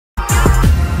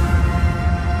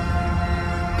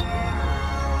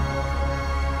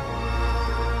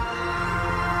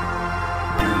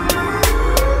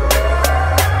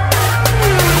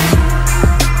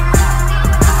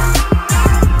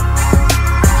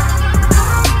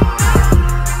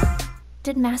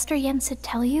did Master Yensid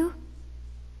tell you?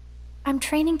 I'm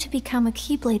training to become a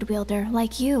Keyblade wielder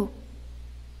like you.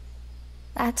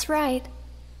 That's right.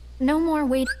 No more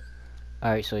wait.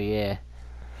 Alright, so yeah.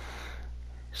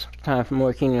 It's time for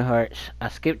more Kingdom Hearts. I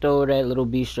skipped over that little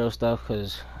bistro stuff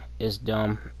because it's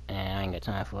dumb and I ain't got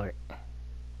time for it.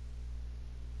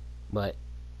 But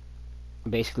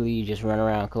basically you just run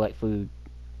around, collect food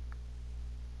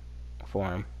for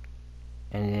them,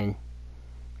 and then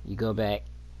you go back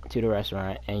to the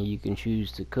restaurant and you can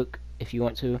choose to cook if you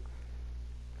want to,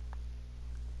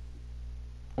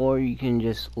 or you can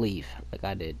just leave like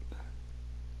I did.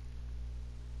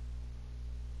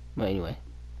 But anyway,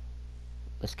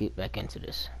 let's get back into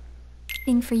this.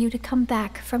 Waiting for you to come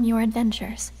back from your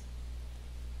adventures.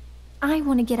 I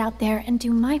want to get out there and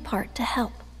do my part to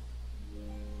help.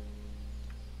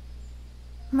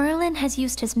 Merlin has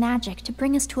used his magic to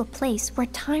bring us to a place where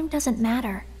time doesn't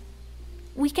matter.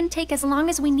 We can take as long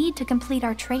as we need to complete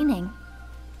our training.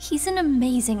 He's an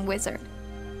amazing wizard.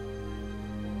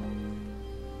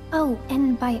 Oh,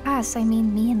 and by us, I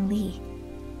mean me and Lee.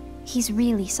 He's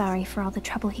really sorry for all the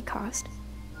trouble he caused.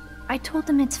 I told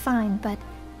him it's fine, but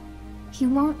he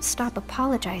won't stop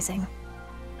apologizing.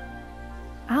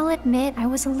 I'll admit I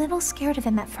was a little scared of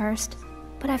him at first,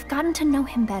 but I've gotten to know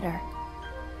him better.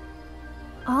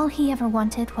 All he ever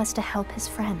wanted was to help his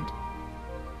friend.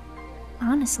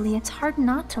 Honestly, it's hard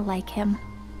not to like him.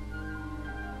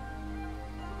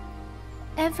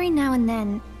 Every now and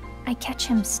then, I catch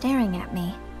him staring at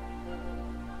me.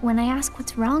 When I ask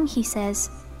what's wrong, he says,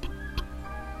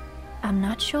 "I'm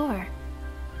not sure.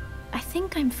 I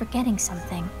think I'm forgetting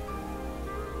something.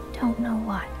 Don't know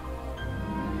what."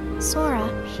 Sora,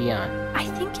 Shion. I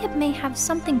think it may have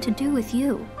something to do with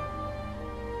you.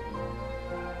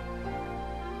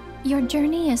 Your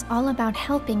journey is all about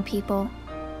helping people.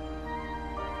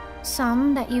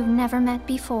 Some that you've never met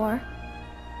before,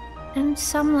 and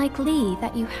some like Lee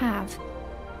that you have.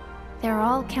 They're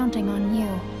all counting on you.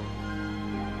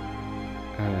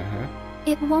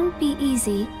 It won't be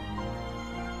easy,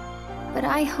 but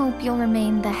I hope you'll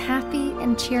remain the happy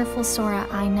and cheerful Sora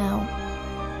I know.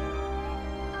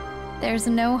 There's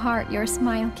no heart your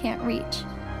smile can't reach.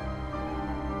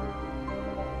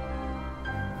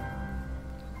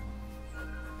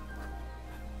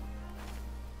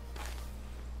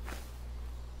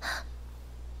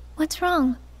 What's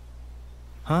wrong?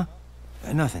 Huh?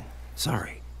 Nothing.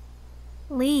 Sorry.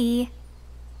 Lee.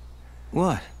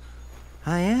 What?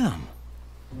 I am.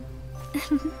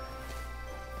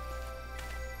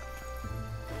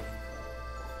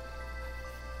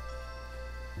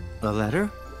 A letter?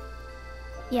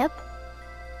 Yep.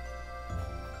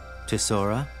 To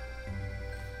Sora?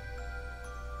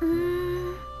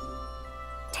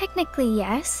 Technically,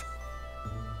 yes.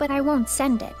 But I won't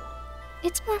send it.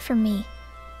 It's more for me.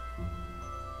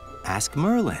 Ask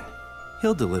Merlin.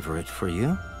 He'll deliver it for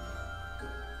you.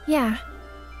 Yeah,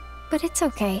 but it's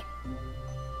okay.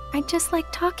 I just like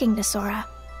talking to Sora,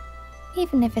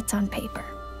 even if it's on paper.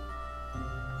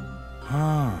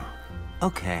 Huh.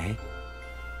 Okay.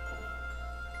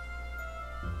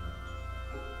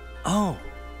 Oh.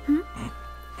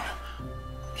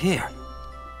 Here.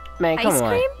 Man, come Ice on.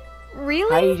 cream?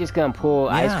 Really? How you just gonna pull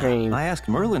ice cream I asked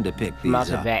Merlin to pick from out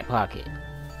these the up. back pocket?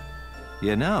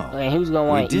 You know, And who's gonna we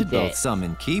want to eat did both that?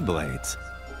 summon Keyblades.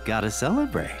 Gotta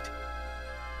celebrate.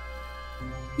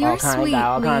 You're all sweet,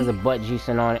 kinds Lee. of butt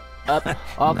juicing on it.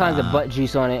 All kinds of butt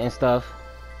juice on it and stuff.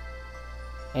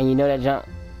 And you know that junk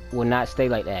will not stay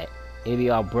like that. It'll be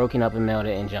all broken up and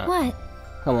melted and junk. What?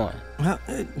 Come on.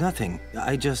 Nothing.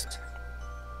 I just...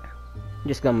 I'm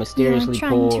just gonna You're mysteriously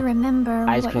trying pull to remember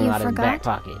ice what cream you out of his back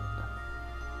forgot? pocket.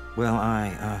 Well,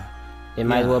 It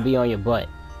might as well be on your butt.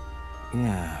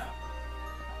 yeah.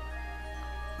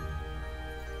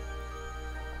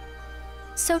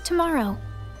 So tomorrow,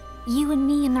 you and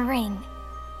me in the ring.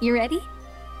 You ready?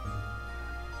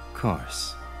 Of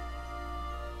course.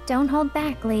 Don't hold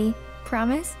back, Lee.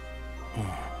 Promise?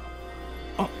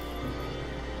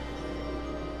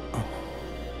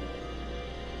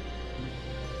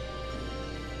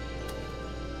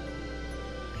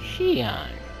 Shion.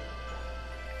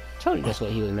 Told you that's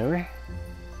what he was remembering.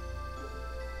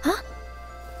 Huh?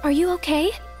 Are you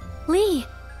okay? Lee!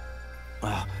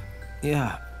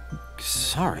 Yeah.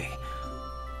 Sorry.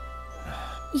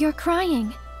 You're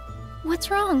crying. What's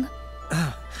wrong?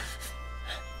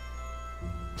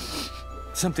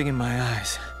 Something in my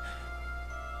eyes.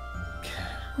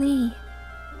 Lee.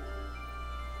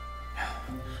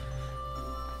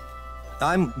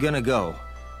 I'm gonna go.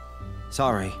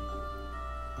 Sorry.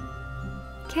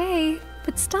 Okay,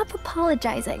 but stop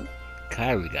apologizing.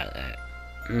 Kyrie got that.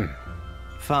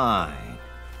 Fine.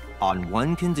 On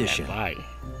one condition. Bye.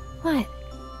 What?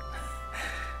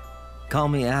 Call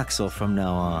me Axel from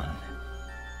now on.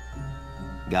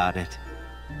 Got it?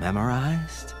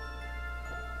 Memorized?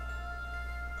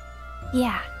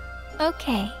 Yeah.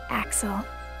 Okay, Axel.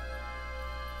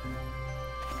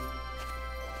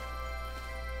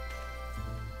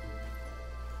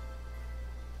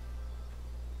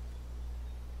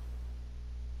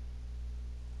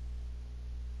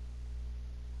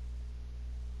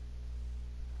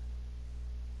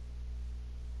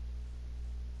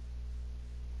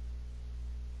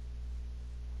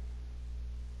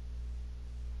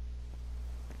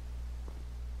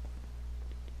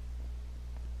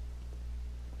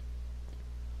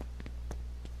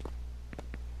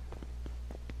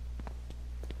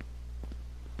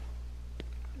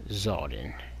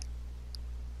 Zaldin.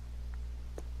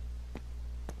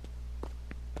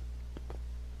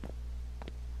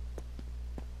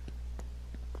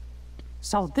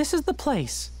 So this is the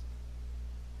place.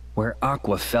 Where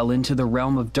Aqua fell into the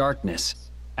realm of darkness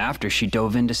after she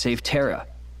dove in to save Terra.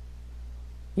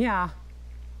 Yeah.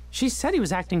 She said he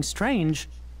was acting strange.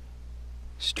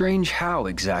 Strange how,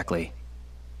 exactly?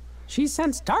 She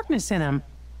sensed darkness in him.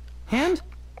 And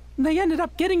they ended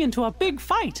up getting into a big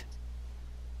fight.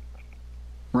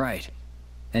 Right.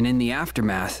 And in the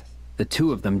aftermath, the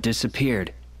two of them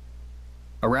disappeared.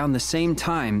 Around the same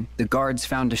time, the guards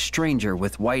found a stranger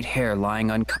with white hair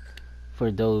lying For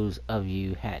those of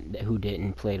you who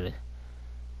didn't play the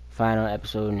final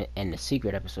episode and the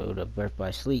secret episode of Birth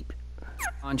by Sleep.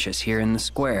 unconscious here in the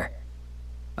square.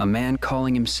 A man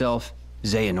calling himself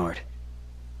Xehanort.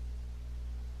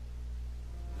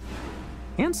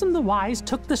 Ansem the Wise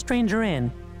took the stranger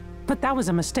in, but that was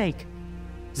a mistake.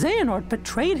 Xehanort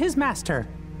betrayed his master,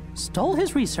 stole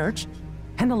his research,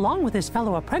 and along with his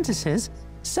fellow apprentices,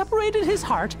 separated his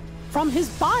heart from his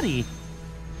body.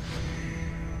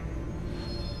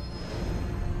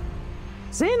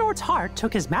 Xehanort's heart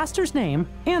took his master's name,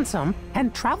 Ansem,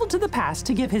 and traveled to the past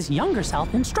to give his younger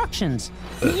self instructions.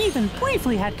 He even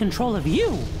briefly had control of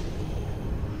you.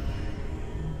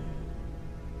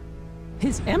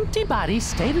 His empty body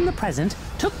stayed in the present,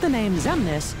 took the name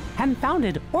Xemnas, and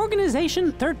founded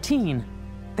Organization 13.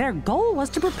 Their goal was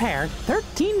to prepare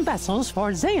 13 vessels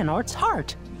for Xehanort's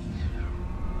heart.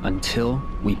 Until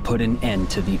we put an end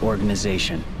to the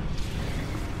organization.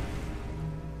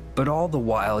 But all the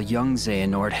while, young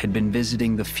Xehanort had been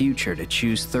visiting the future to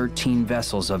choose 13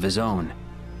 vessels of his own.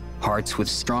 Hearts with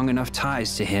strong enough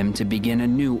ties to him to begin a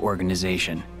new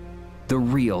organization. The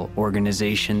real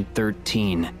Organization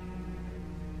 13.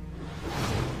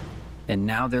 And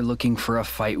now they're looking for a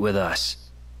fight with us.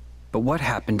 But what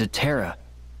happened to Terra?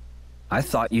 I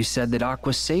thought you said that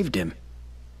Aqua saved him.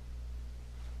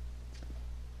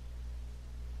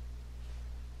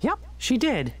 Yep, she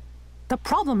did. The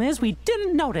problem is we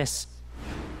didn't notice.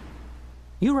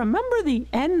 You remember the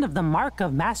end of the Mark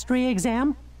of Mastery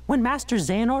exam, when Master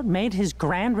Xehanort made his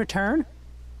grand return?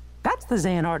 That's the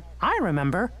Xehanort I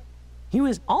remember. He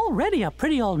was already a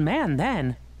pretty old man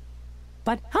then.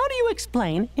 But how do you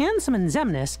explain Ansem and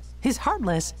Xemnas, his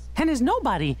Heartless, and his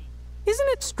Nobody? Isn't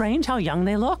it strange how young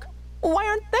they look? Why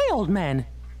aren't they old men?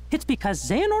 It's because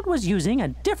Xehanort was using a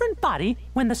different body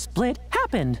when the split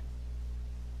happened.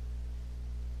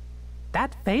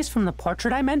 That face from the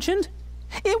portrait I mentioned?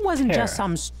 It wasn't just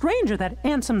some stranger that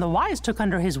Ansem the Wise took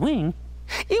under his wing.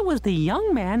 It was the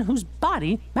young man whose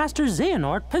body Master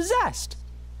Xehanort possessed.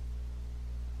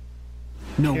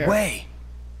 No way!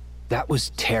 That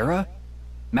was Terra?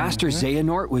 Master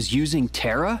Xehanort was using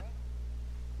Terra?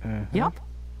 Yup.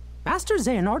 Master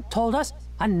Xehanort told us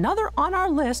another on our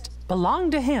list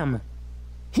belonged to him.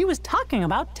 He was talking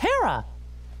about Terra.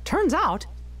 Turns out,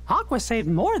 Aqua saved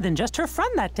more than just her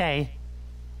friend that day.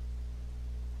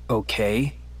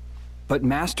 Okay. But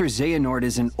Master Xehanort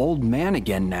is an old man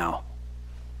again now.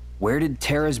 Where did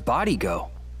Terra's body go?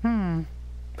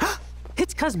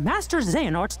 It's 'cause Master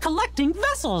Xehanort's collecting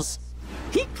vessels.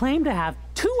 He claimed to have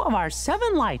 2 of our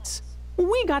 7 lights.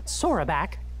 We got Sora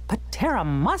back, but Terra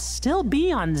must still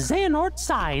be on Xehanort's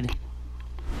side.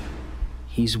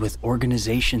 He's with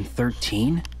Organization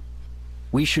 13?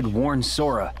 We should warn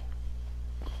Sora.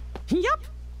 Yup,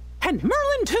 and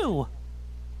Merlin too.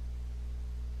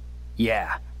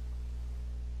 Yeah.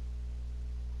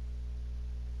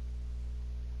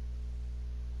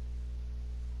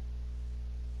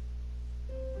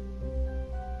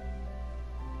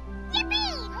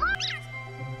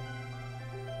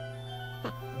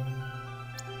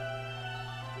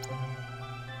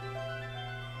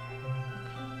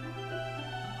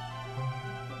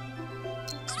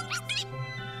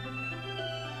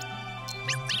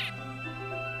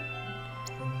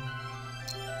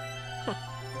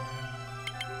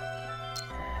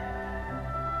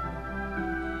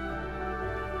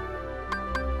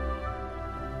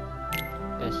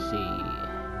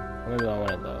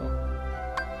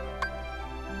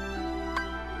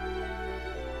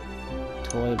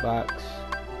 Toy box.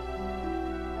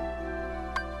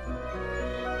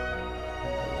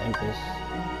 Olympus.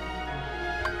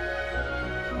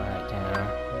 Twilight Town.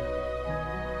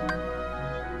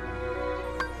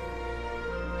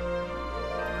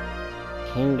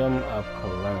 Kingdom of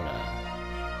Corona.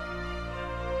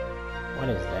 What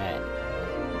is that?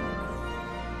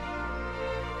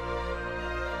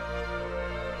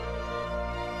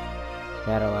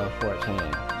 Battle Level 14.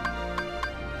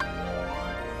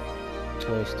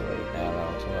 Toy Story Battle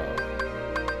Level 12.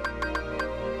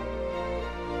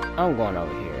 I'm going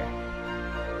over here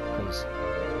because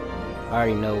I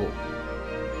already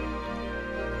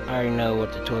know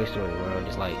what the Toy Story world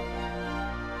is like.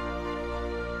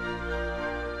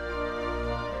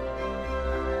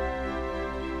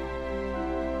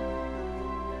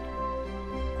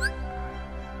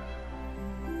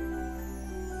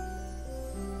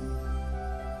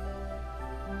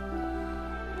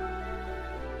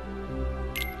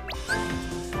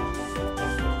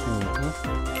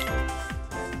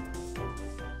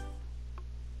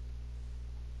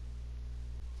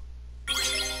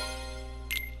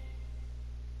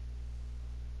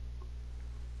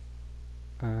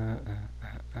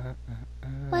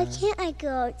 Why can't I go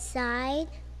outside?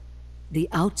 The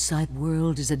outside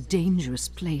world is a dangerous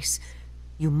place.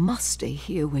 You must stay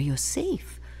here where you're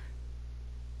safe.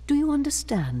 Do you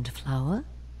understand, Flower?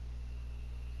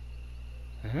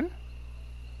 Hmm?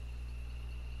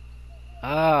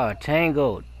 Ah,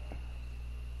 Tangled.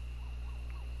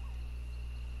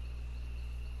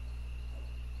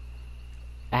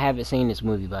 I haven't seen this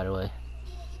movie, by the way.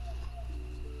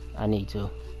 I need to.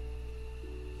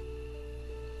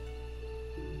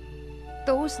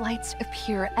 Those lights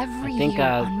appear every year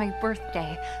on my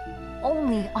birthday. Only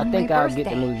on my birthday. I think I'll get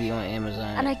the movie on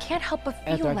Amazon. And I can't help but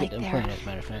feel like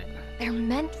they're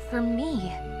meant for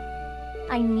me.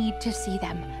 I need to see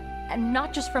them. And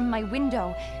not just from my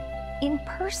window. In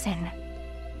person.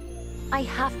 I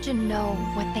have to know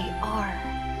what they are.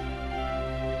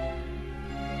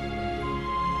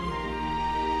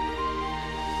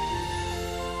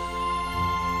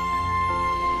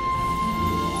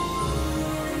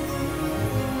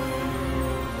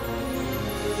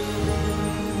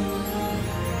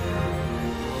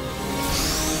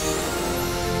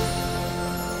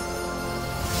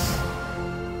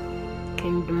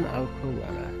 Kingdom of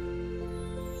Corona.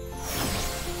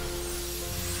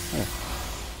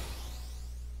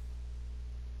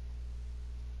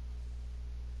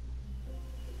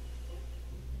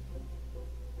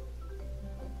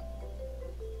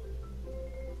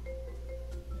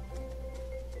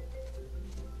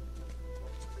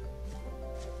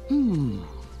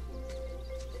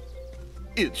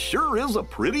 It sure is a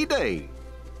pretty day.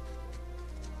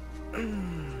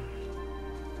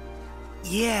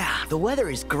 Yeah, the weather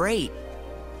is great.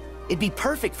 It'd be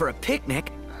perfect for a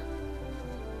picnic.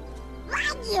 Why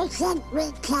do you think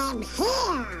we came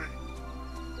here?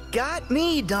 Got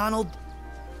me, Donald.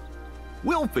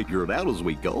 We'll figure it out as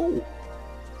we go.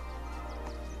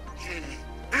 Okay.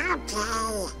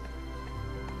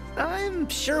 I'm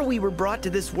sure we were brought to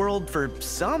this world for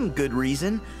some good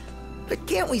reason, but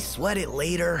can't we sweat it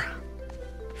later?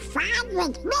 Fine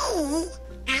with me,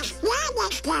 as long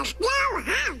as there's no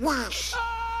harvest.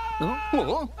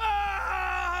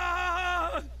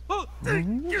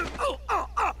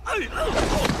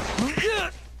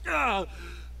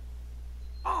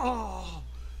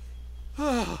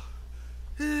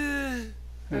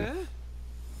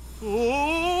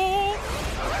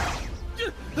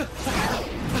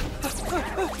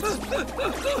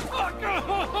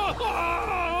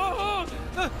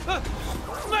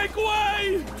 Make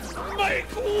way!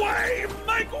 Make way!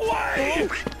 Make way!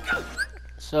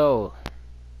 So,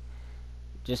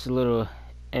 just a little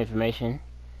information.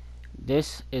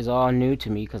 This is all new to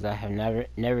me because I have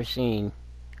never seen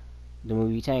the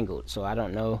movie Tangled, so I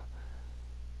don't know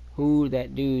who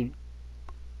that dude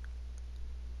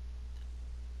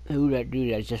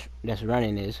that's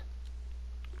running is.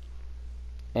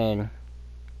 And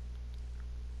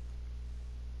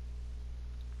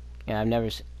yeah,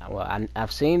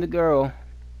 I've seen the girl,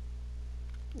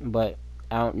 but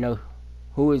I don't know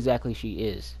who exactly she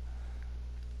is.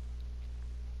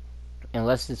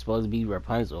 Unless it's supposed to be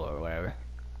Rapunzel or whatever.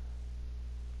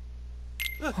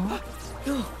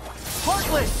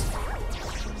 Heartless!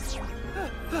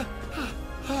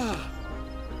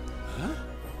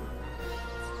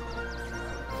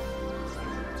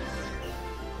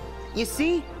 You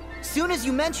see? Soon as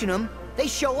you mention them, they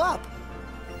show up.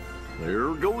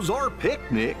 There goes our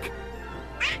picnic.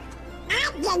 I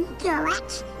didn't do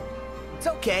it. It's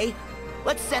okay.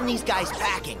 Let's send these guys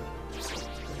packing.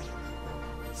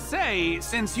 say,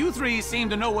 since you three seem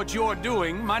to know what you're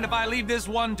doing, mind if I leave this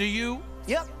one to you?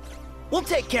 Yep. We'll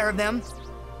take care of them.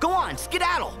 Go on,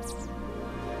 skedaddle.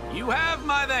 You have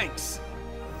my thanks.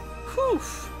 Whew.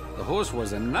 The horse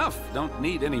was enough. Don't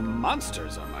need any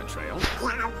monsters on my trail.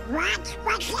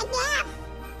 What's enough?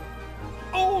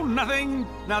 Oh, nothing.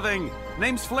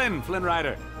 Name's Flynn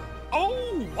Rider.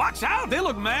 Oh, watch out, they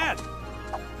look mad.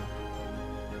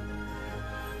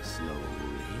 Slowly.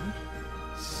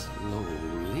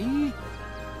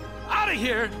 Out of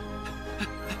here.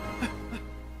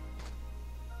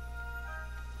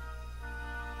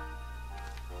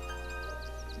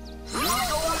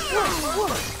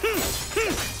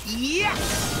 Yeah!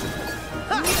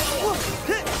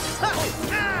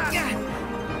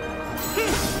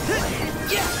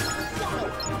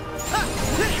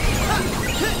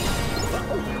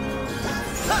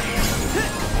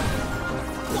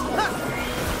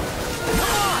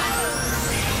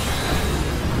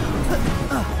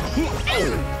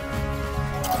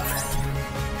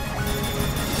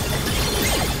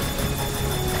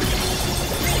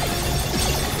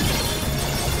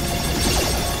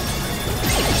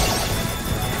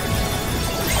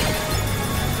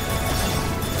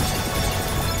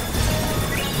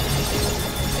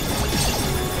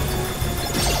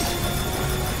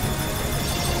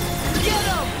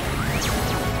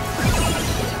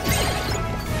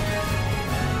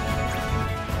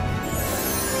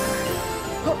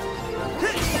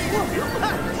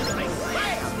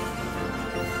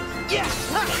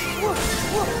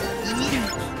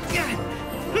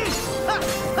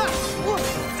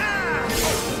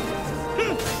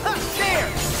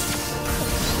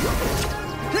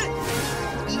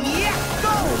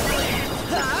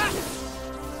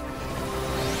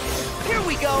 Here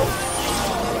we go!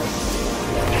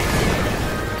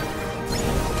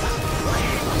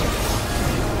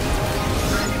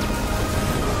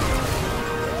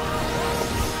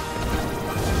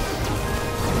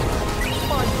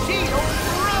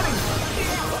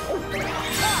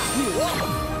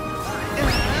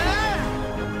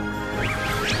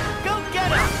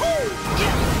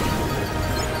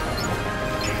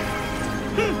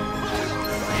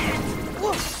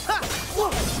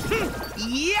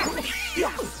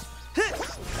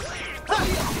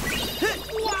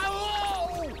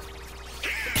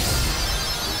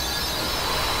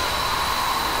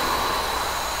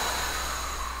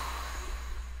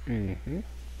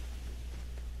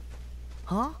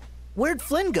 Huh? Where'd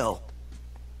Flynn go?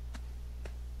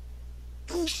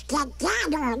 He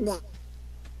skedaddled.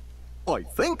 I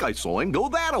think I saw him go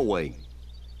that-a-way.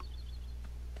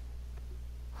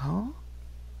 Huh?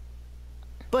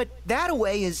 But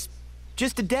that-a-way is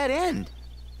just a dead end.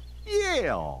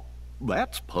 Yeah,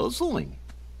 that's puzzling.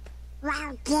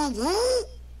 Well, did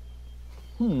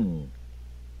he?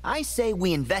 I say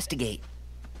we investigate.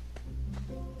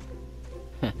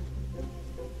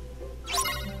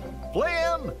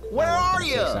 Flynn, where are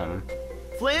you? Something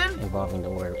Flynn? involving the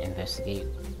word investigate,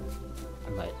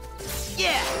 but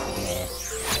Yeah! yeah.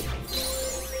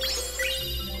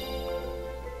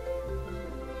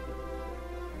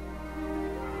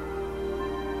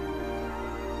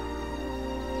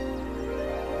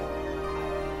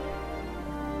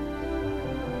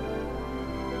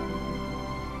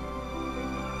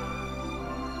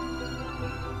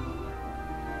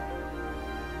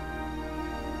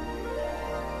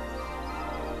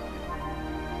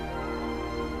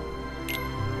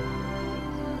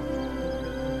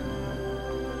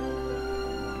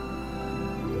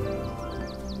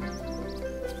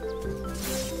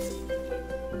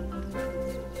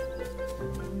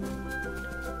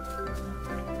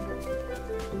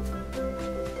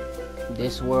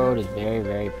 This world is very,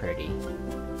 very pretty.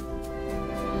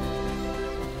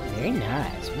 Very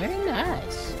nice, very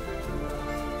nice.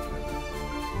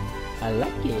 I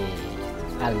like it.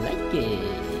 I like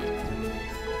it.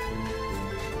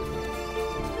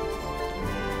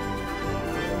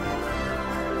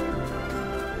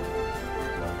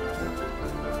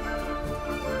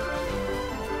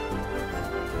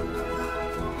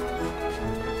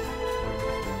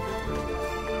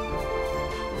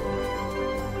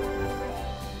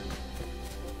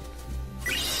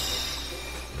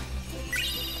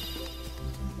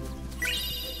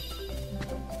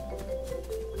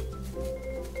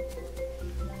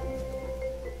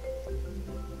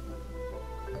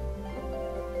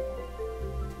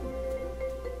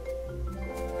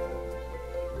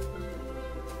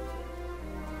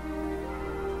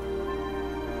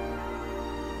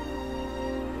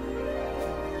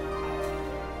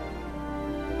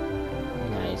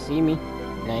 See me?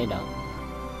 No, you don't.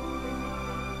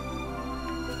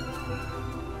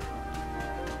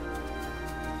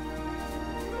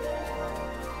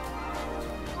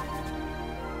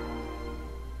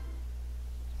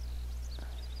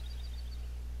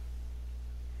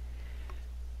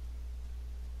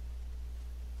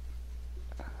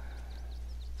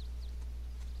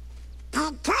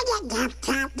 I couldn't have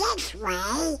come this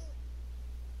way.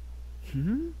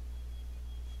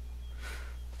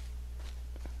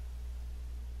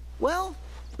 Well,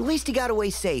 at least he got away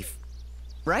safe,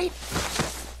 right?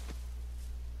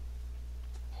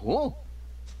 Whoa.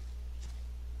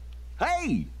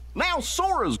 Hey, now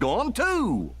Sora's gone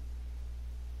too.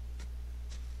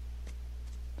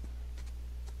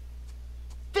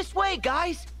 This way,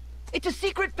 guys! It's a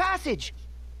secret passage!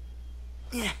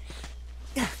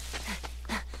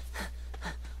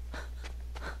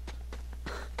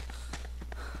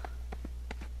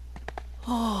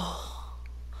 Oh.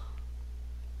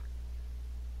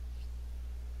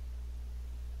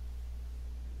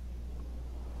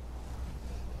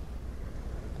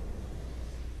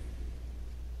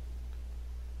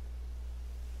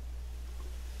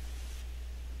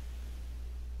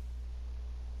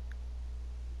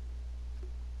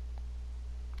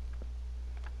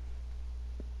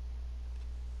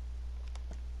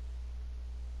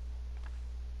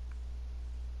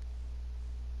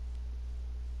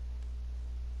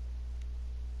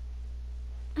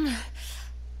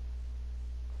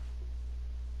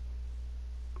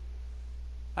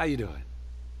 How you doing?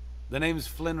 The name's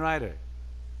Flynn Rider.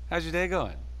 How's your day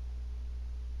going?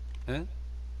 Huh?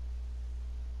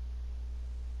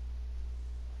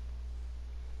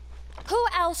 Who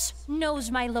else knows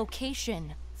my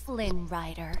location, Flynn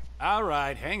Rider? All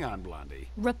right, hang on, Blondie.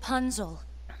 Rapunzel.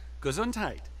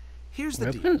 Gesundheit. Here's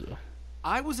the deal.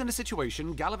 I was in a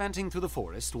situation gallivanting through the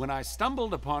forest when I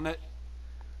stumbled upon a...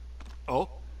 Oh?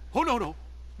 Oh, no, no.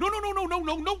 No, no, no, no, no,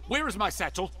 no, no. Where is my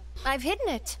satchel? I've hidden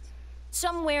it.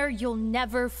 Somewhere you'll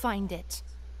never find it.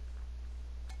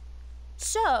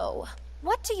 So,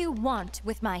 what do you want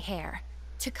with my hair?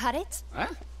 To cut it? Huh?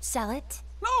 Sell it?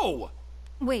 No!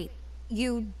 Wait,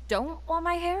 you don't want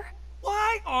my hair?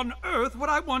 Why on earth would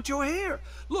I want your hair?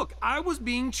 Look, I was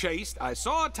being chased, I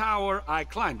saw a tower, I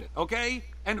climbed it, okay?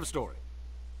 End of story.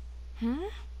 Hmm?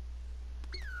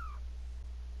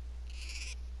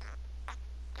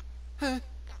 Huh?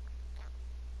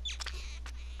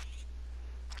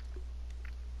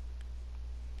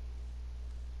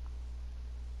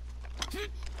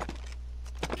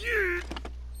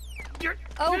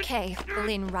 Okay,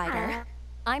 Flynn Rider.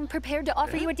 I'm prepared to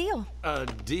offer you a deal. A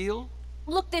deal?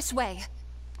 Look this way.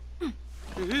 Do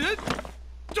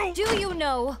you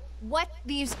know what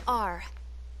these are?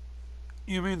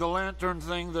 You mean the lantern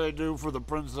thing they do for the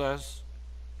princess?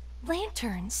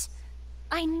 Lanterns?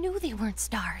 I knew they weren't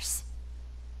stars.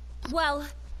 Well,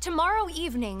 tomorrow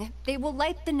evening, they will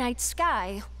light the night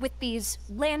sky with these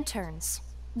lanterns.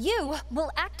 You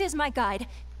will act as my guide,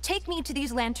 take me to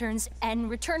these lanterns, and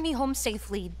return me home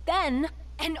safely. Then,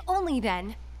 and only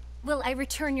then, will I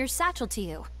return your satchel to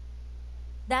you.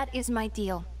 That is my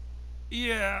deal.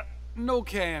 Yeah, no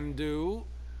can do.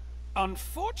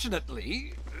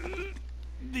 Unfortunately,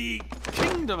 the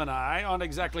kingdom and I aren't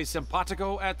exactly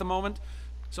simpatico at the moment,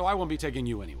 so I won't be taking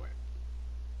you anywhere.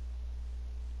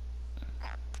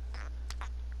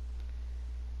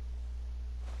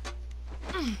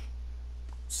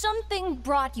 Something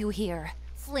brought you here,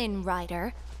 Flynn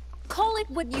Rider. Call it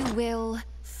what you will,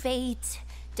 fate,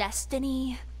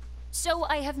 destiny. So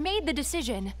I have made the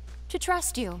decision to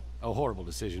trust you. A horrible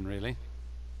decision, really.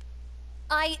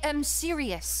 I am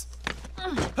serious.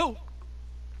 Oh!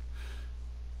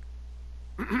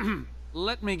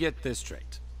 Let me get this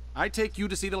straight. I take you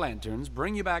to see the lanterns,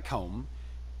 bring you back home,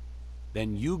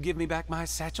 then you give me back my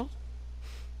satchel?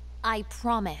 I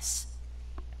promise.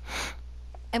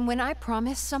 And when I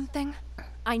promise something,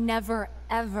 I never,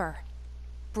 ever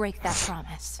break that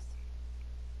promise.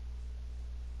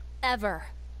 Ever.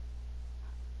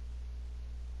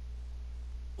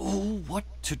 Oh, what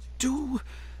to do?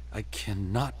 I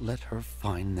cannot let her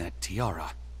find that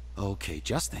tiara. Okay,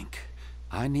 just think.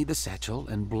 I need the satchel,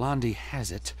 and Blondie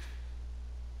has it.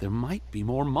 There might be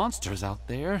more monsters out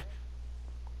there.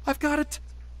 I've got it!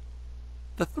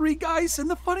 The three guys in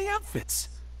the funny outfits.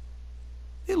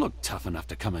 They look tough enough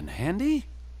to come in handy.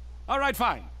 All right,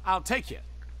 fine. I'll take you.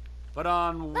 But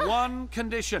on one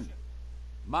condition.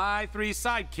 My three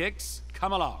sidekicks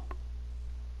come along.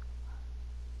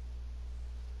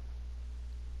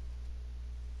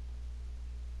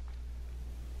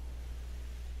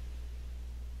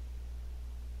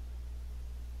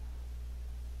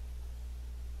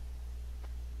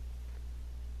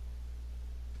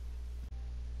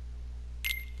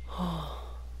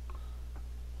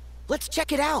 Let's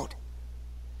check it out.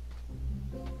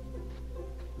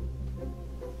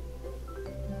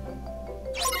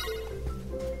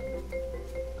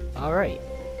 Alright.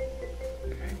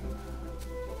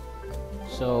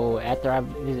 So, after I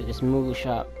visit this movie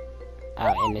shop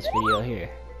out in this video here,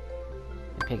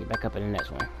 pick it back up in the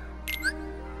next one.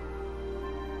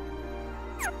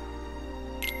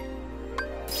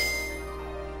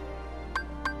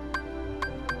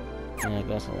 And I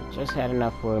guess I just had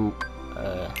enough for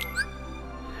a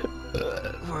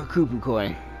Koopa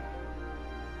coin.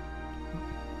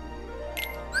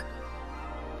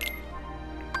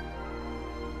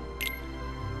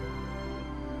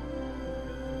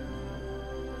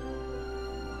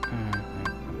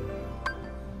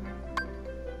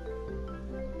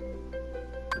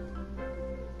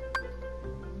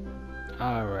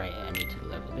 Alright, I need to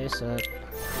level this up.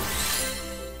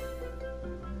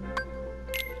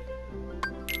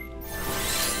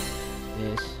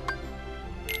 This.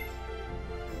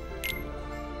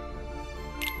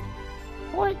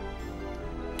 What?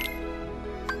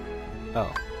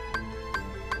 Oh.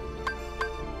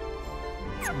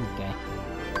 Okay.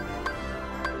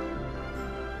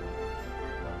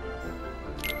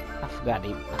 I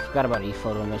forgot about these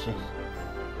photo missions.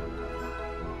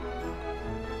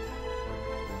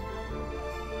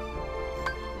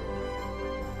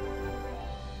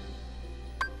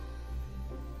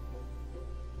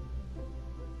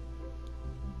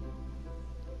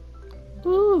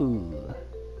 Ooh.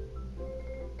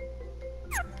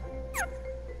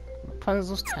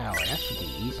 Rapunzel's Tower, that should be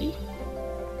easy.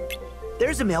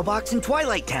 There's a mailbox in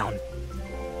Twilight Town.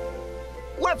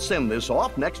 Let's send this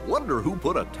off next. Wonder who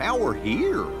put a tower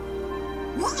here.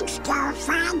 Let's go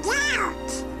find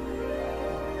out.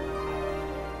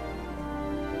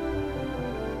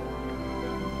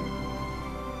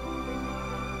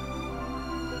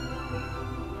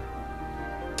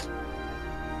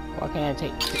 Why can't I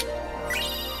take...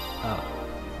 Oh,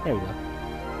 there we go.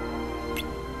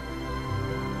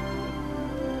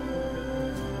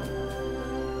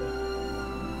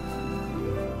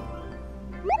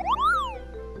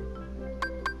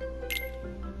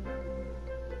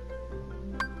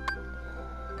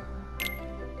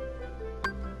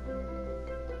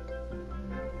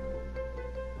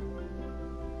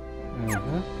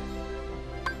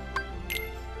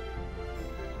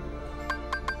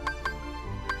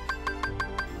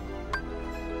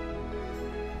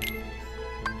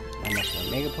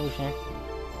 Mega potion.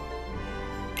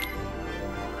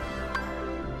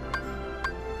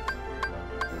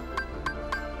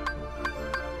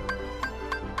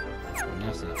 And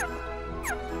that's it.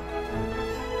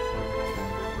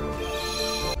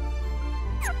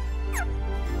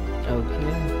 Okay.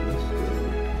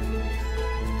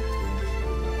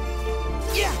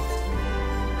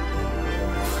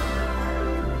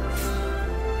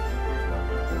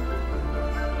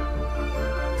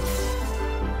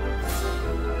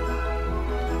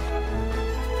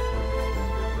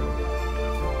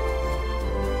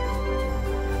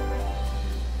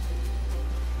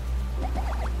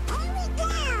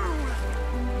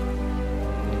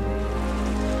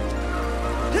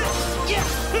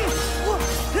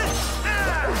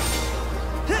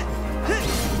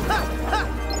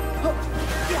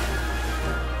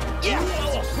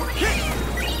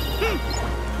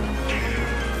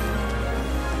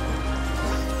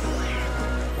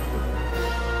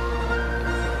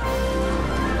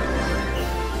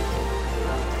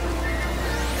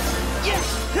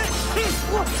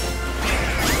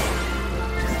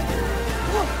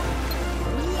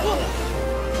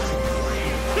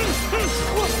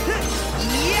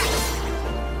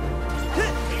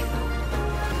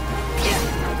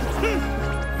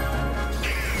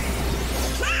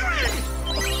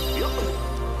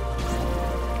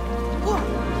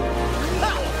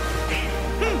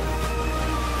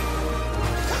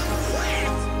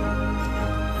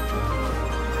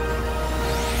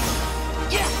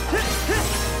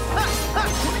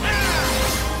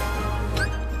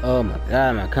 Oh my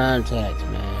god, my contacts,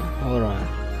 man. Hold on.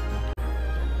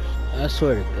 I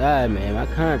swear to god, man, my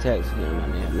contacts are getting on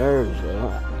my damn nerves, bro.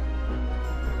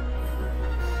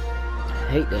 I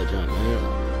hate that junk, man.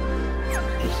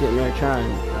 You're sitting there trying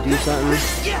to do something,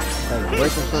 like work or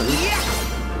something,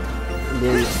 and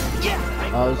then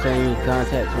all of a sudden your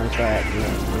contacts gonna start acting up,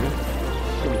 man.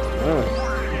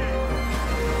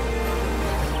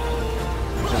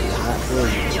 Shit's not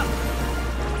feeling it.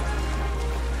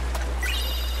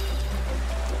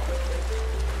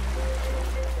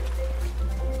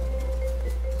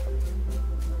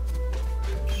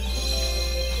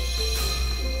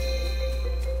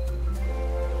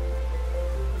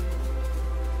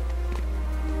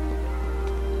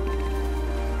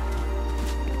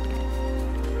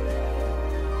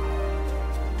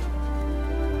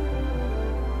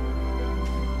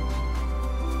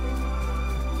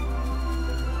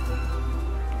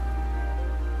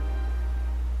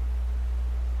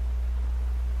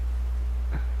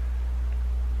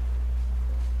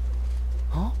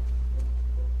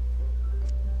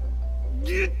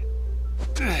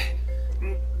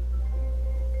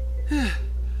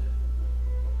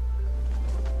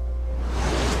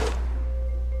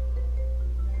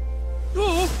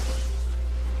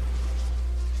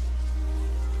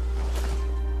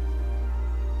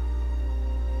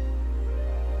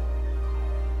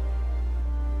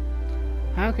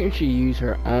 How can she use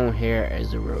her own hair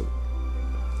as a rope?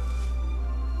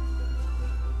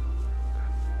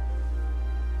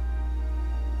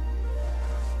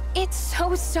 It's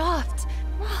so soft.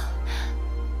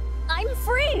 I'm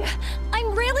free!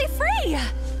 I'm really free!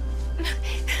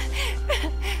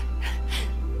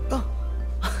 Oh.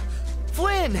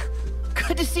 Flynn!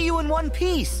 Good to see you in one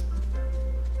piece!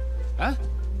 Huh?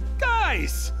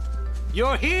 Guys!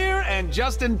 You're here and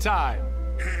just in time.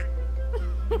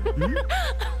 Hmm?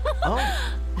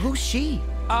 Oh, who's she?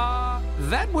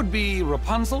 That would be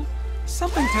Rapunzel.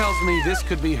 Something tells me this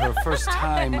could be her first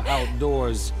time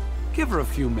outdoors. Give her a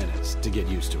few minutes to get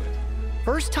used to it.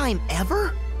 First time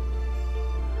ever?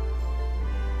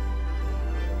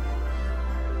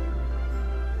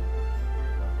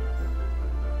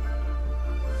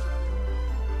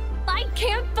 I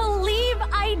can't believe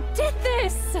I did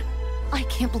this! I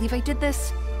can't believe I did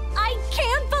this. I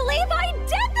can't believe I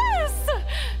did this!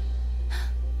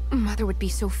 Mother would be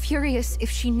so furious if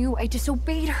she knew I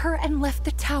disobeyed her and left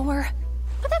the tower.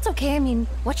 But that's okay, I mean,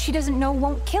 what she doesn't know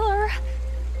won't kill her.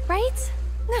 Right?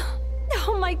 No.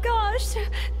 Oh my gosh,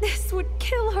 this would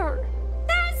kill her.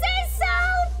 This is so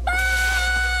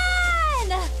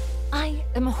fun! I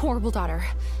am a horrible daughter.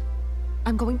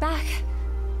 I'm going back.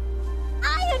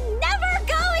 I am never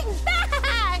going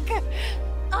back!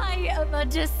 I am a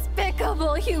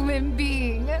despicable human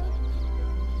being.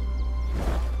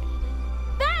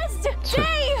 Best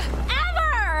day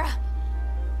ever!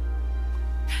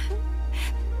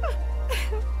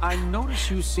 I notice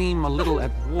you seem a little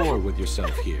at war with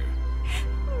yourself here.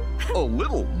 A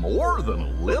little more than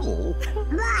a little.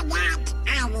 More not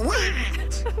a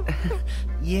lot.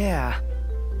 Yeah.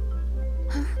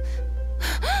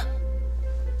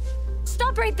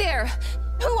 Stop right there!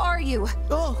 Who are you?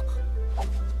 Oh.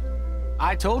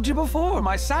 I told you before,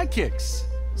 my sidekicks.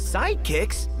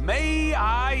 Sidekicks? May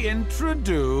I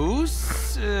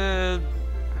introduce...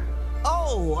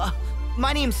 Oh,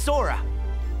 my name's Sora.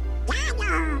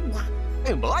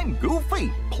 And I'm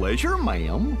Goofy. Pleasure,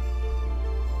 ma'am.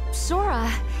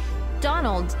 Sora,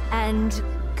 Donald, and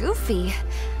Goofy.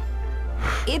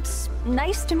 It's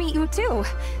nice to meet you too.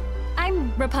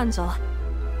 I'm Rapunzel.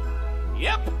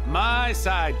 Yep, my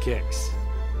sidekicks.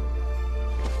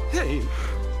 Hey.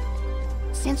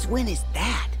 Since when is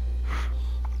that?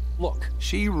 Look,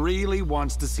 she really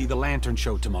wants to see the lantern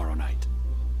show tomorrow night.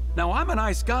 Now, I'm a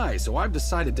nice guy, so I've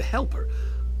decided to help her.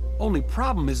 Only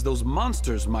problem is those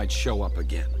monsters might show up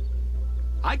again.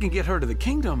 I can get her to the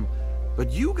kingdom,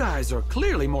 but you guys are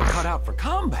clearly more cut out for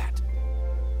combat.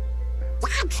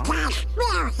 That's because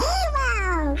we're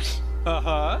heroes.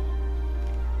 Uh-huh.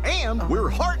 And we're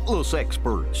heartless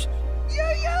experts.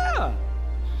 Yeah!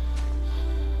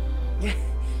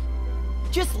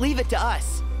 Just leave it to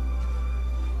us.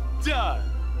 Done.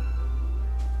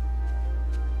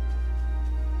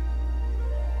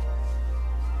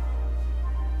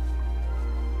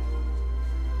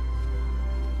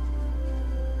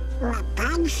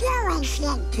 Rapunzel is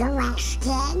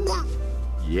interested.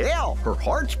 Yeah, her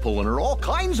heart's pulling her all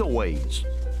kinds of ways.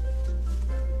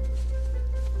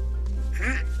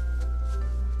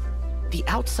 The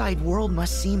outside world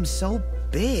must seem so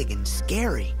big and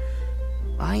scary.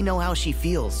 I know how she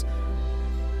feels.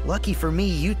 Lucky for me,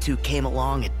 you two came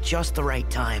along at just the right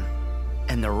time.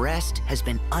 And the rest has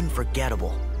been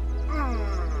unforgettable.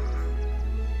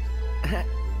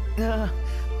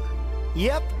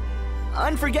 Yep,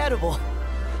 unforgettable.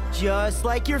 Just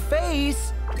like your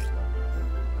face.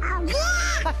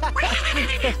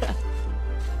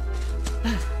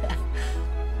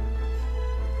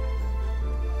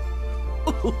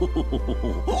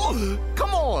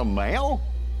 Come on now.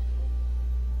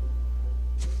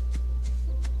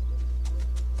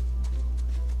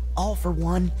 All for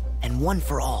one, and one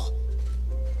for all.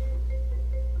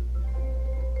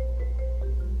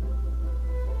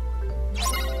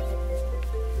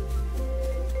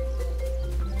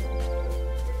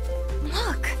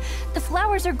 Look, the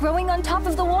flowers are growing on top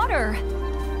of the water.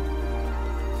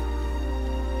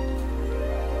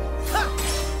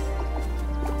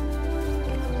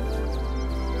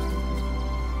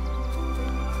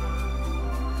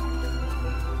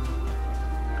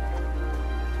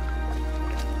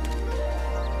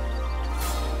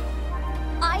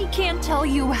 I can't tell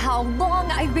you how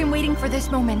long I've been waiting for this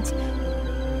moment.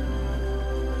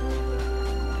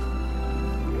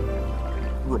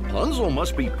 Rapunzel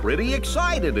must be pretty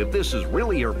excited if this is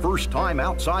really her first time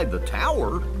outside the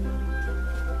tower.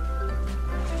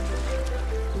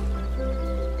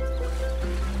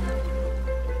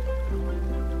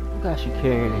 Got you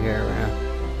carrying her hair around.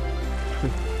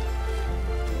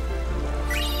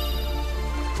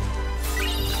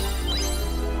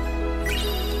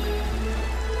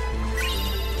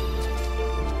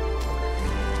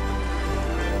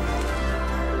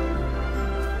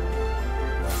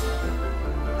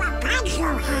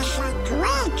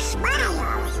 Great smile.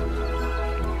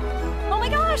 Oh my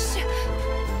gosh!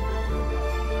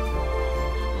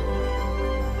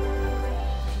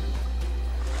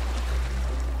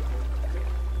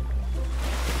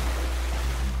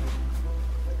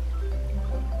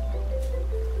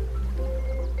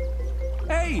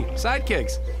 Hey,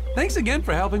 sidekicks. Thanks again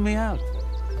for helping me out.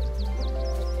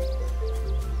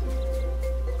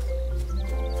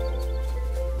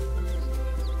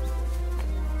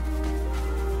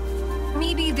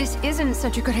 Maybe this isn't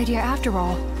such a good idea after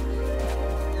all.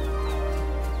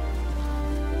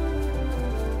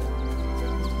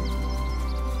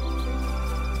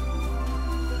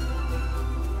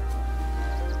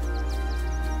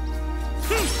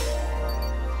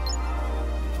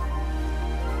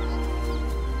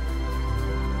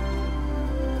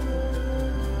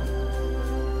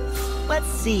 Let's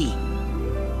see.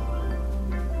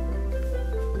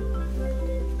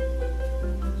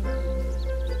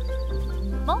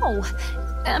 Oh,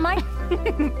 am I?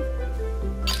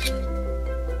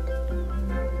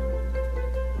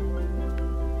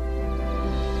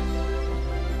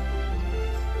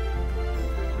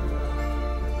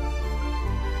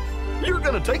 You're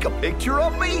gonna take a picture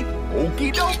of me?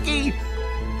 Okie dokie.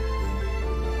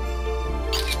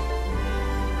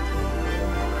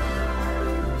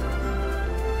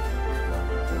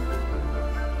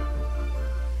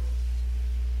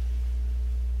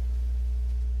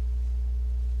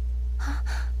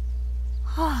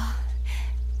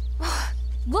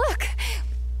 Look!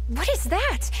 What is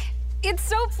that? It's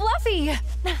so fluffy!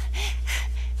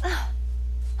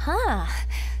 Huh.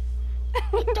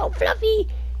 It's so fluffy!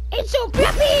 It's so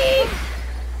fluffy!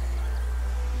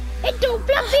 It's so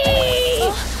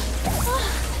fluffy!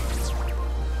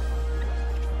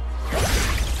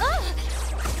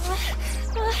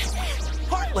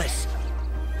 Heartless!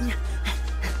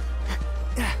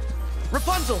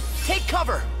 Rapunzel, take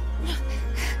cover!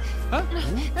 Huh?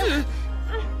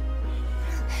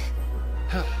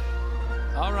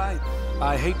 All right.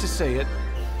 I hate to say it,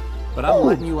 but I'm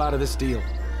letting you out of this deal.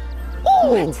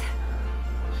 Oh!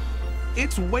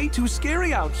 It's way too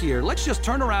scary out here. Let's just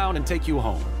turn around and take you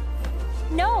home.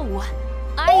 No!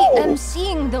 I am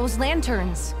seeing those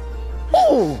lanterns.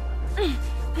 Oh!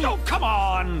 Oh, come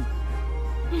on!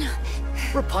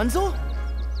 Rapunzel?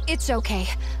 It's okay.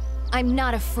 I'm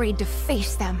not afraid to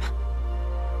face them.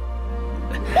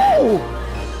 Oh!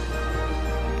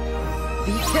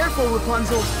 Be careful,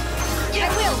 Rapunzel. I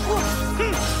will!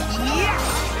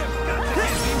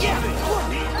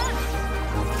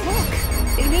 Look!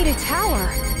 They made a tower.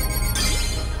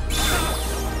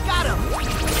 Got him!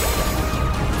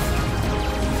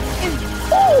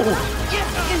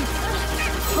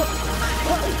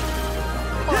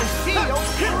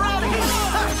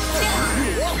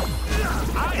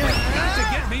 I have got to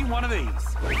get me one of these.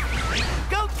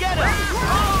 Go get him!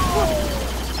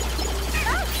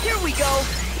 Here we go!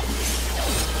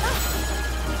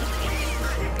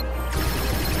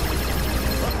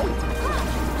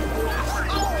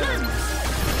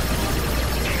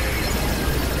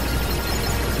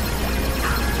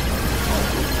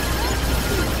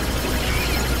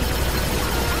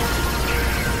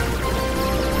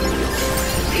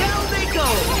 Down they go!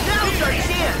 Now's our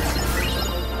chance!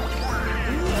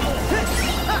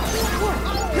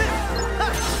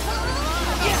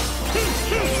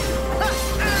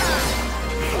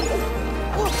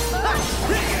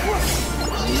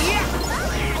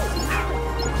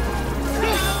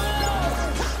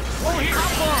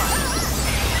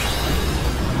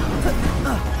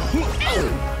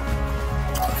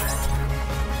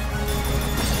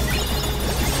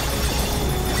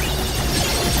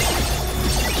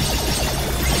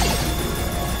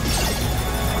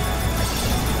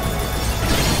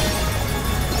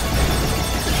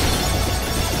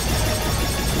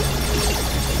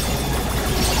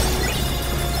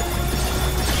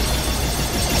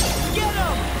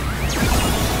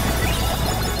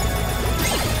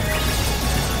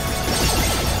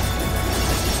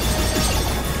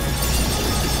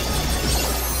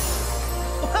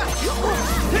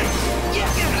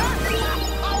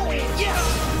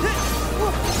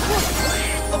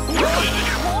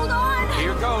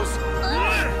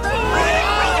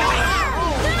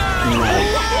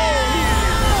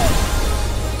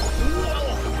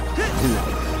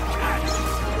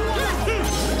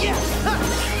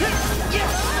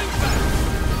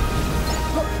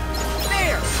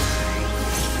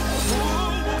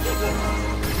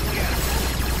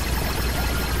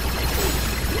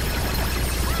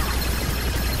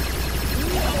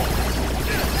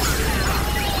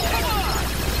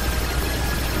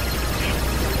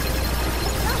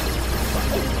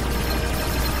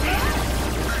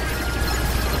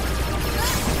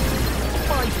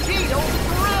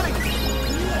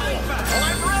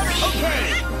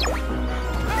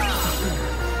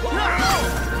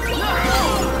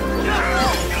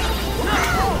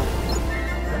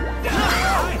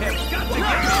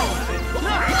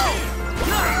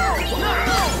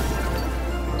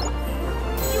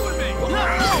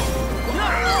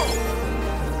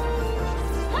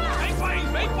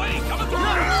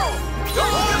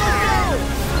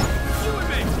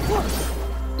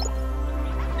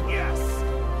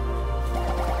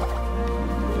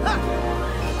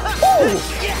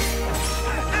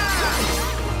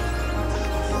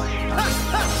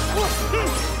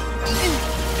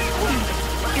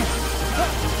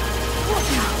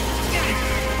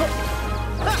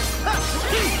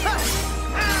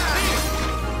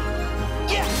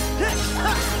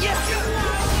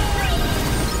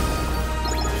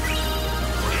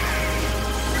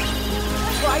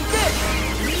 Try this!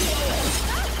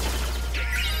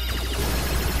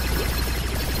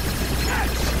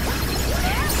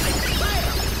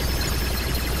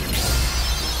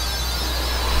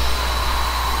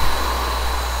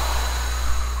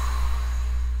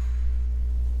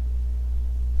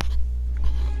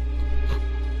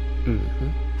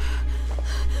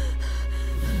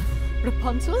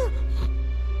 Rapunzel?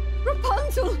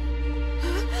 Rapunzel!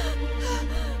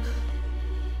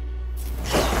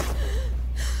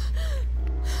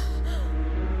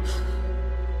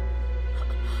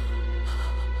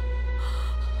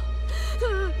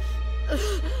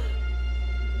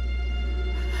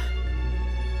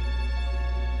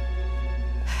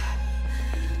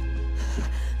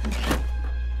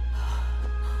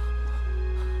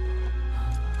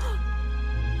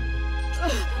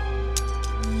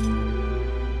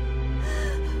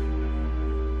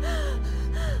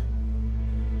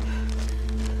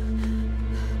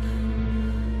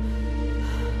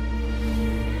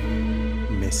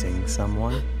 Missing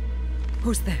someone?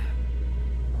 Who's there?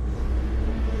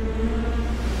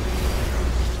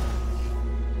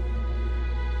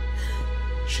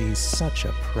 She's such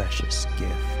a precious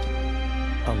gift.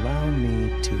 Allow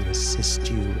me to assist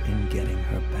you in getting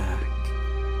her back.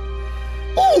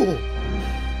 Oh!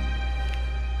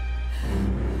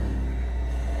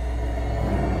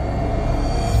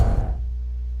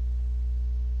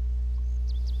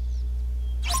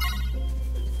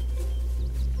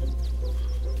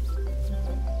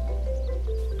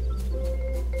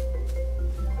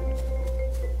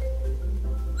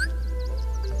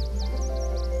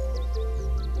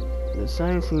 The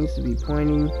sign seems to be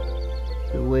pointing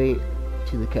the way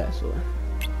to the castle.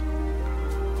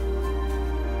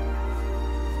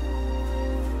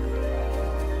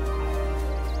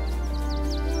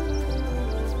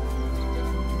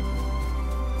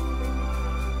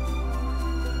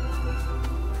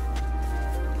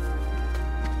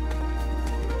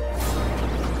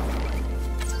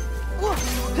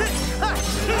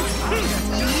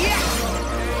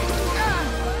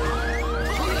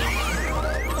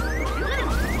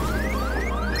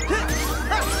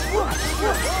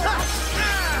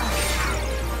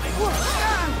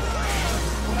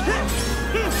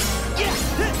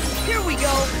 Here we go!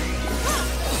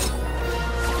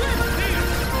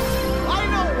 I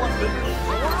know what this is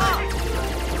for!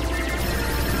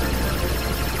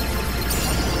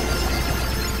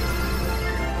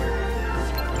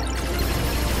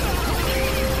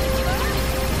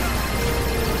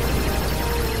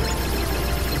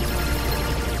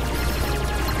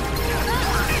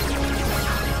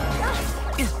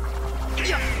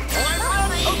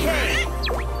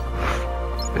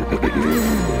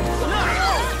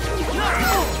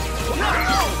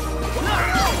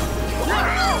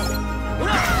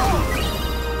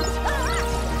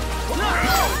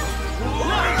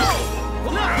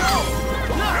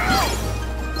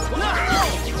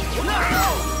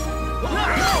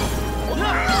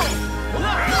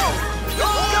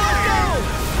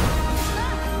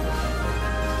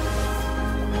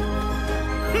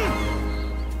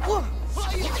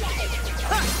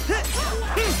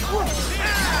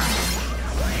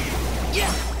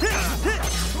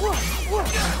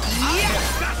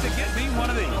 Got to get me one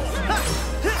of these.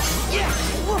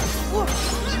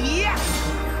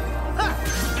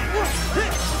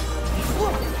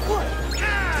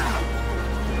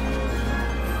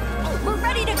 We're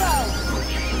ready to go.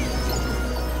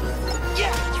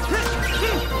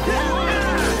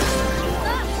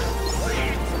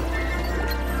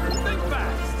 Think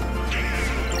fast.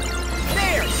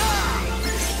 There!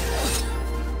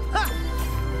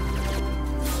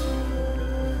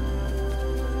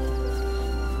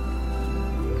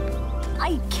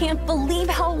 I can't believe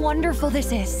how wonderful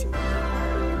this is.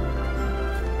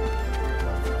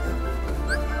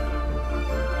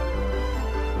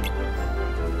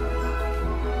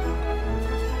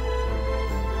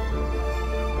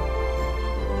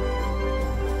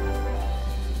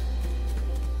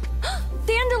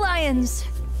 Dandelions!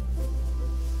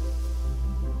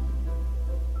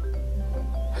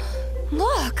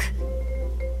 Look!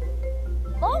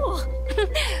 Oh!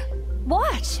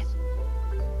 Watch!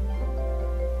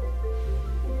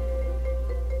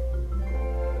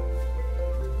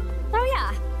 Oh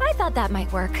yeah, I thought that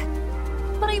might work.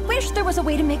 But I wish there was a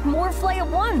way to make more fly at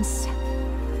once.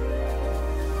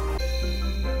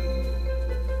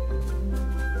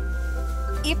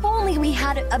 If only we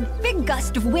had a big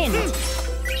gust of wind.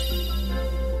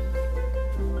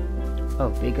 Oh,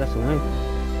 big gust of wind.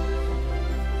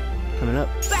 Coming up.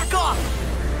 Back off!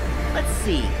 Let's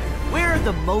see. Where are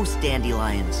the most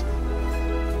dandelions?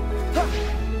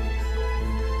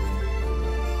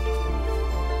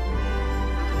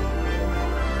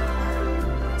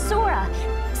 Sora,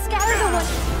 scatter the one.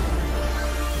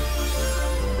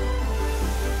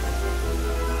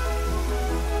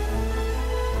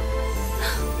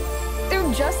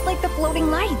 They're just like the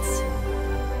floating lights.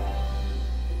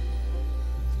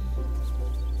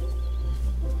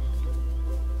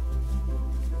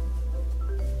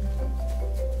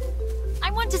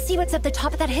 I want to see what's at the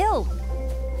top of that hill.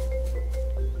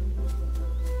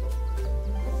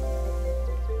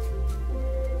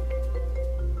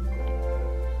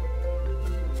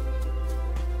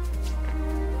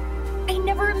 I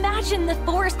never imagined the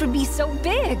forest would be so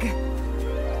big.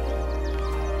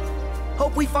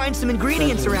 Hope we find some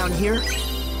ingredients around here.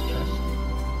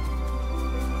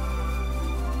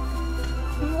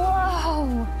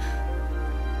 Whoa!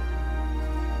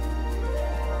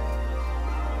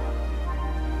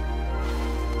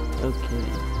 Okay.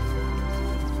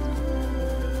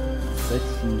 Let's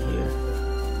see here.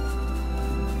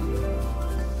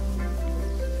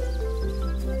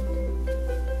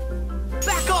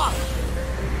 Back off!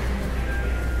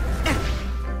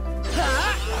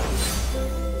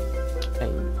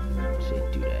 Hey, should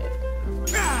do that.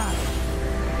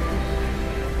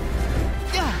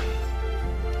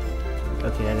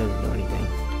 Okay, that doesn't do anything.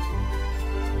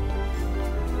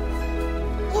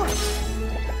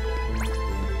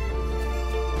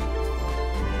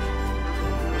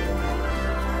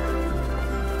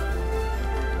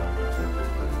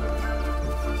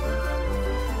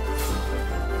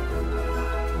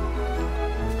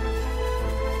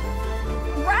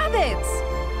 Rabbits!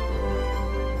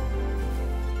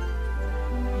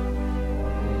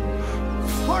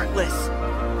 Heartless!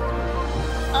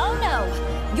 Oh no!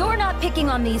 You're not picking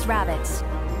on these rabbits.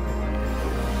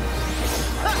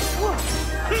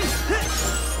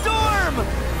 Storm!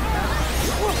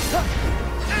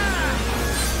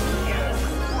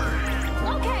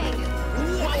 Okay!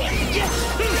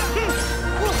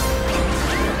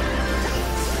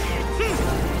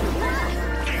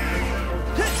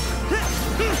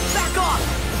 Back off!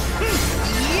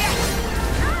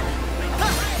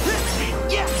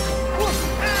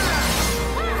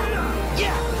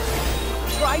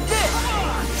 Try this!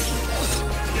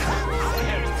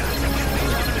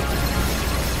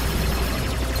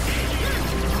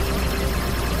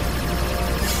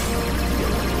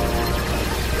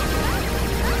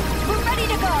 We're ready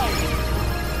to go!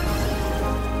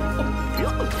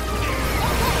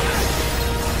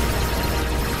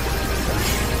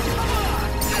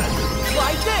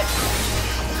 Try this!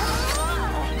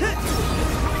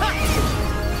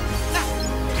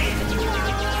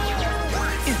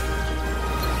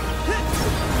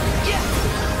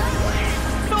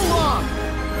 So long!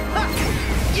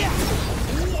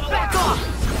 Back off!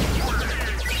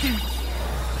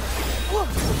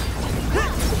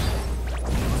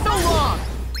 So long!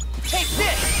 Take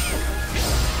this!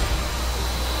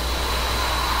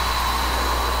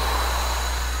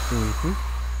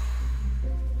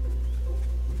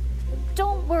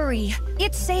 Don't worry,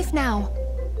 it's safe now.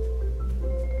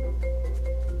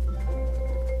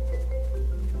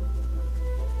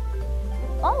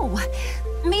 Oh,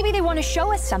 maybe they want to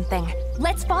show us something.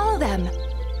 Let's follow them.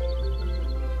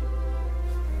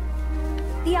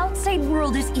 The outside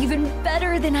world is even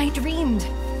better than I dreamed.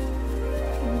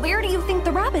 Where do you think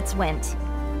the rabbits went?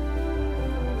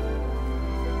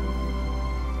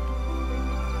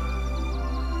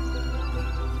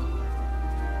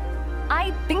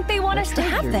 I think they want us to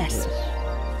have this.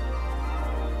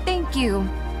 Thank you.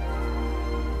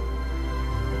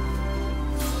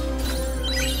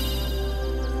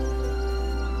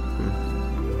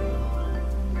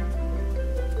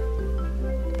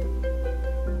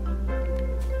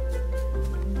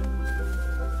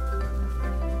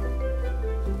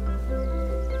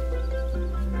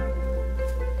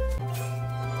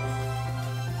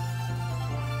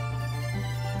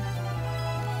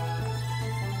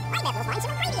 I bet we'll find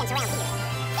some ingredients around here.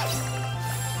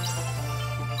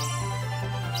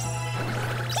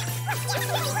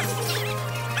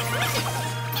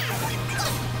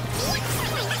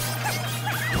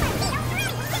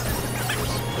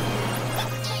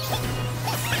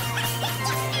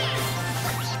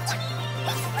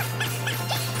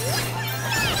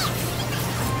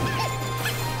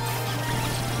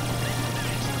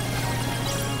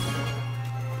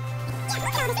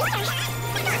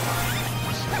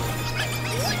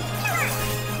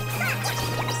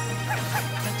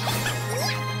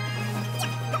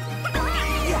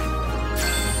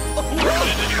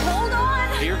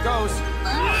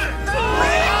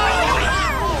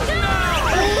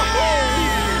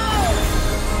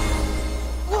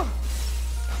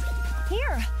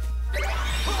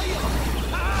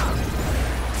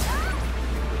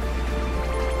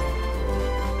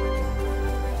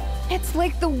 It's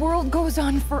like the world goes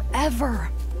on forever.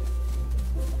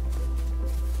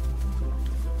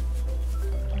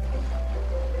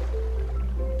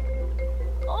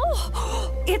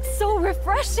 Oh, it's so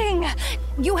refreshing.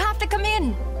 You have to come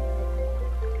in.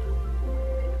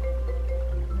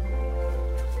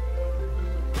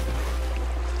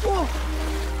 Whoa.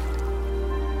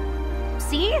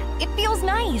 See? It feels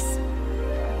nice.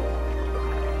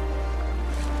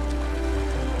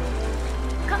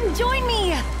 Come join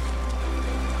me.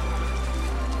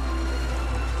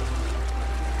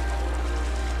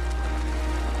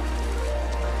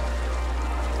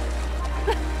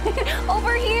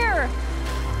 Over here.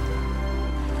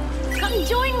 Come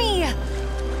join me.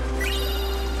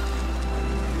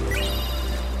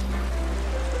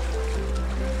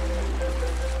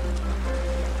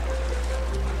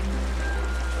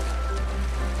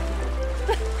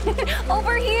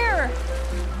 Over here.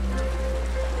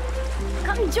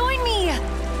 Come join me.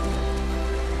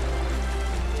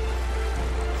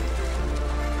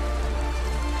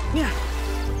 Yeah.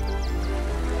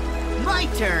 My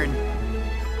turn.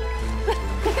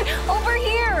 Over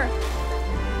here.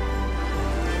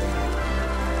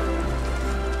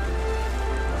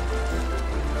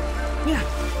 Yeah.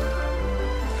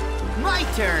 My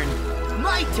turn.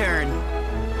 My turn.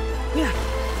 Yeah.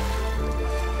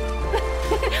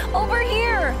 Over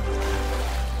here.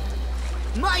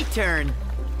 My turn.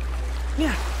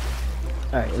 Yeah.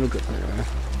 Alright, let me go turn around.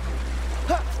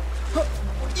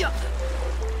 Yeah.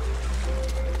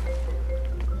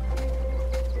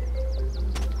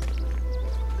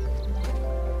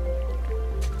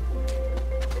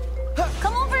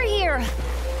 Come over here.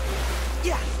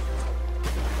 Yeah.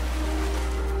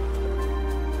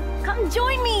 Come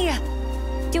join me.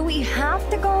 Do we have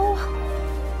to go?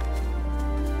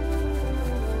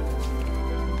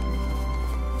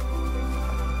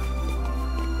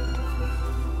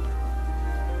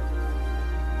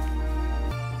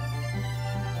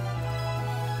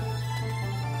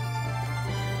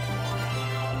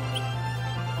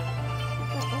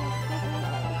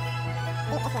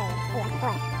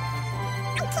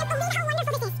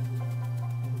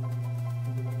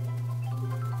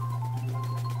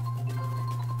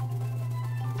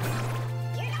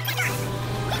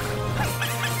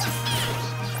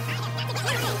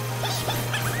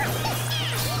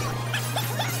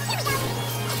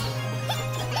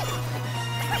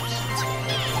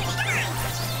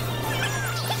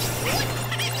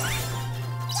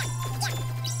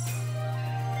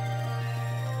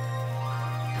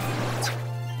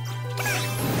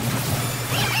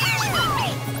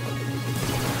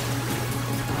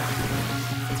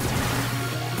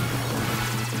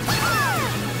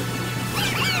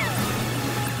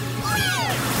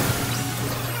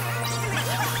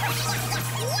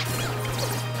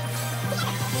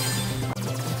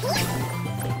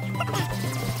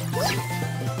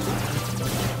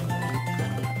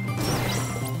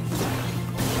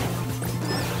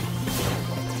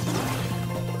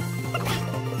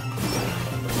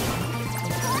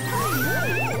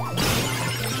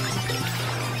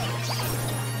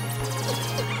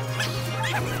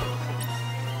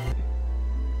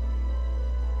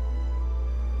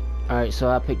 Alright, so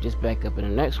I'll pick this back up in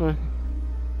the next one.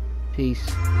 Peace.